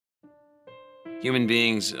Human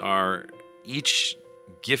beings are each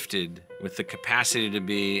gifted with the capacity to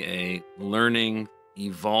be a learning,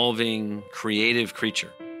 evolving, creative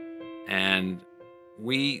creature. And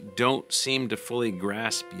we don't seem to fully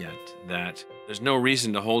grasp yet that there's no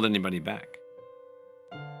reason to hold anybody back.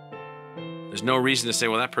 There's no reason to say,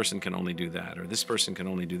 well, that person can only do that, or this person can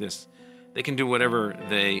only do this. They can do whatever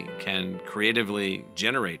they can creatively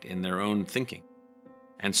generate in their own thinking.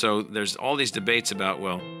 And so there's all these debates about,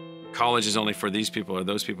 well, college is only for these people or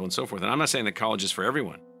those people and so forth. And I'm not saying that college is for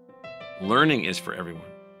everyone. Learning is for everyone.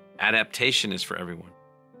 Adaptation is for everyone.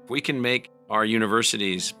 If we can make our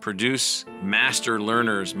universities produce master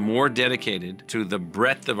learners more dedicated to the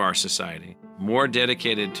breadth of our society, more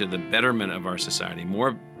dedicated to the betterment of our society,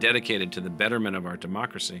 more dedicated to the betterment of our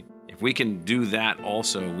democracy, if we can do that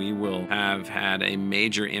also, we will have had a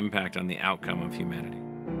major impact on the outcome of humanity.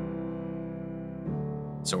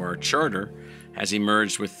 So our charter has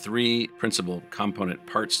emerged with three principal component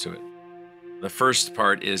parts to it. The first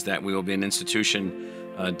part is that we will be an institution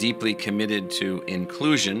deeply committed to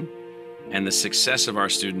inclusion and the success of our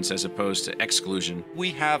students as opposed to exclusion.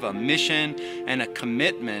 We have a mission and a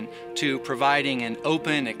commitment to providing an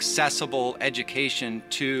open, accessible education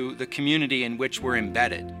to the community in which we're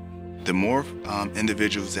embedded. The more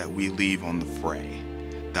individuals that we leave on the fray,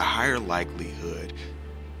 the higher likelihood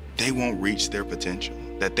they won't reach their potential,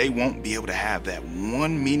 that they won't be able to have that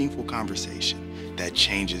one meaningful conversation that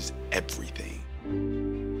changes everything.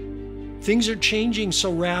 Things are changing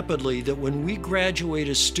so rapidly that when we graduate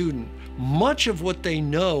a student, much of what they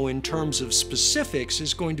know in terms of specifics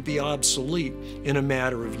is going to be obsolete in a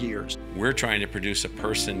matter of years. We're trying to produce a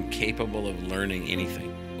person capable of learning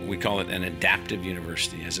anything. We call it an adaptive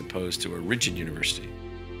university as opposed to a rigid university.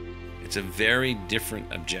 It's a very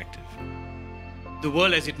different objective. The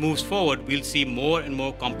world, as it moves forward, we'll see more and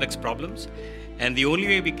more complex problems. And the only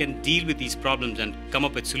way we can deal with these problems and come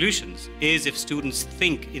up with solutions is if students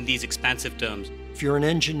think in these expansive terms. If you're an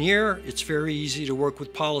engineer, it's very easy to work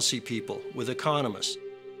with policy people, with economists.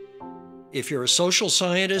 If you're a social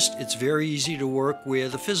scientist, it's very easy to work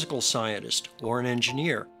with a physical scientist or an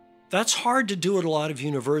engineer. That's hard to do at a lot of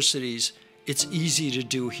universities. It's easy to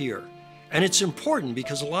do here. And it's important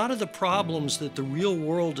because a lot of the problems that the real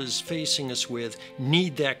world is facing us with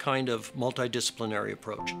need that kind of multidisciplinary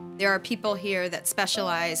approach. There are people here that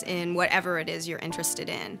specialize in whatever it is you're interested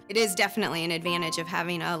in. It is definitely an advantage of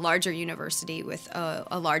having a larger university with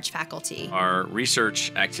a large faculty. Our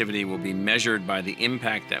research activity will be measured by the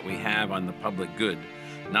impact that we have on the public good,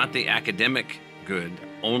 not the academic good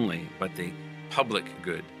only, but the public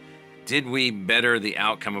good. Did we better the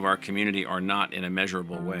outcome of our community or not in a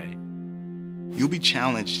measurable way? You'll be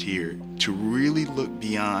challenged here to really look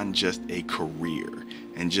beyond just a career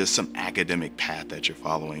and just some academic path that you're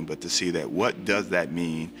following, but to see that what does that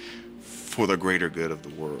mean for the greater good of the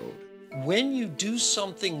world. When you do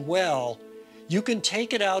something well, you can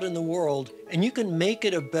take it out in the world and you can make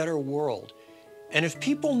it a better world. And if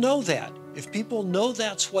people know that, if people know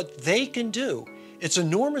that's what they can do, it's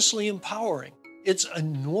enormously empowering. It's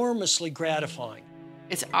enormously gratifying.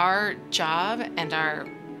 It's our job and our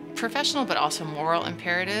professional but also moral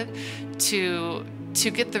imperative to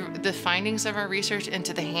get the findings of our research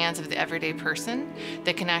into the hands of the everyday person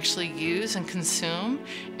that can actually use and consume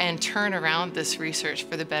and turn around this research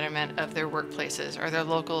for the betterment of their workplaces or their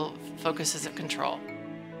local focuses of control.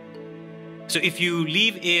 So if you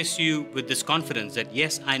leave ASU with this confidence that,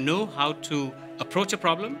 yes, I know how to approach a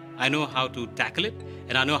problem, I know how to tackle it,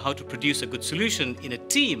 and I know how to produce a good solution in a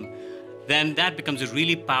team, then that becomes a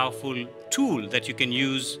really powerful tool that you can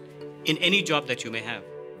use in any job that you may have.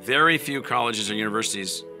 Very few colleges or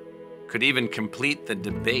universities could even complete the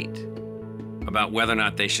debate about whether or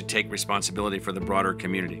not they should take responsibility for the broader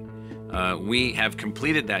community. We have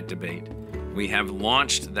completed that debate. We have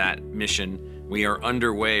launched that mission. We are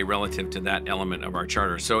underway relative to that element of our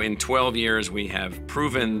charter. So in 12 years, we have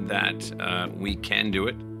proven that we can do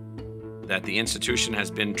it, that the institution has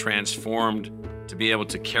been transformed to be able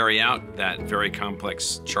to carry out that very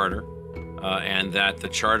complex charter, and that the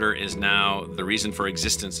charter is now the reason for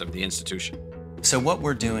existence of the institution. So what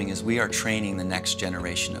we're doing is we are training the next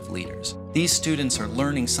generation of leaders. These students are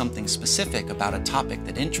learning something specific about a topic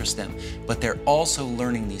that interests them, but they're also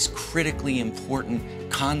learning these critically important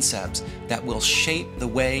concepts that will shape the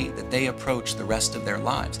way that they approach the rest of their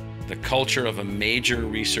lives. The culture of a major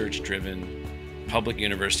research-driven public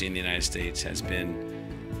university in the United States has been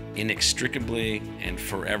inextricably and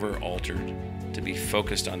forever altered to be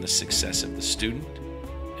focused on the success of the student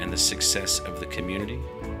and the success of the community,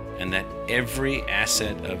 and that every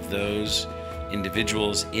asset of those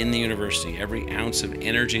individuals in the university, every ounce of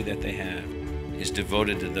energy that they have, is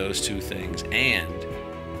devoted to those two things, and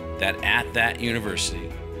that at that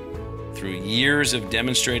university, through years of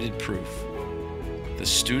demonstrated proof, the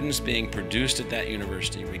students being produced at that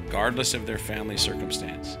university, regardless of their family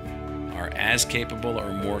circumstance, are as capable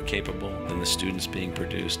or more capable than the students being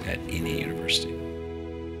produced at any university.